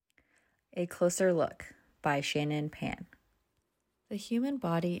A Closer Look by Shannon Pan. The human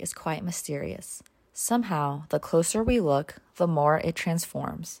body is quite mysterious. Somehow, the closer we look, the more it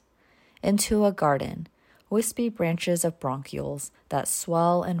transforms. Into a garden, wispy branches of bronchioles that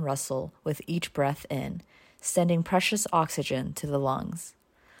swell and rustle with each breath in, sending precious oxygen to the lungs.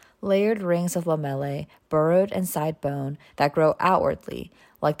 Layered rings of lamellae burrowed inside bone that grow outwardly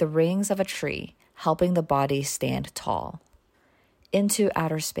like the rings of a tree, helping the body stand tall. Into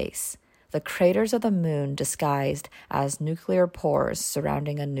outer space, the craters of the moon disguised as nuclear pores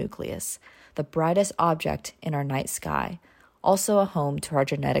surrounding a nucleus, the brightest object in our night sky, also a home to our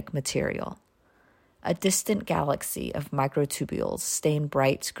genetic material. A distant galaxy of microtubules stained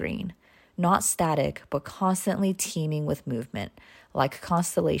bright green, not static but constantly teeming with movement, like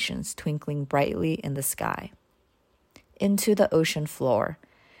constellations twinkling brightly in the sky. Into the ocean floor,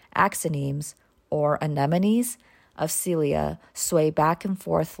 axonemes, or anemones, of cilia sway back and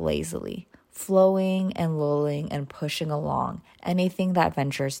forth lazily, flowing and lulling and pushing along anything that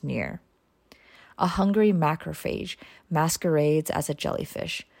ventures near. A hungry macrophage masquerades as a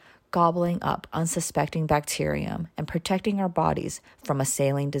jellyfish, gobbling up unsuspecting bacterium and protecting our bodies from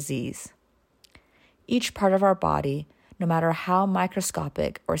assailing disease. Each part of our body, no matter how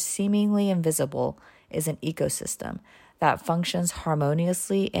microscopic or seemingly invisible, is an ecosystem that functions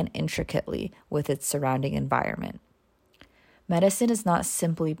harmoniously and intricately with its surrounding environment. Medicine is not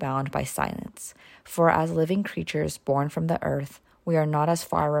simply bound by silence, for as living creatures born from the earth, we are not as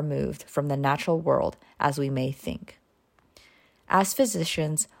far removed from the natural world as we may think. As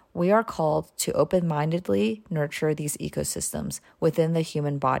physicians, we are called to open-mindedly nurture these ecosystems within the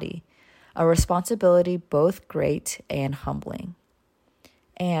human body, a responsibility both great and humbling.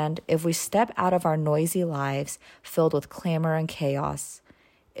 And if we step out of our noisy lives filled with clamor and chaos,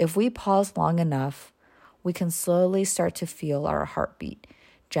 if we pause long enough, we can slowly start to feel our heartbeat,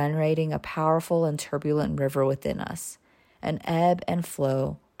 generating a powerful and turbulent river within us, an ebb and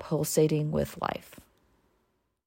flow pulsating with life.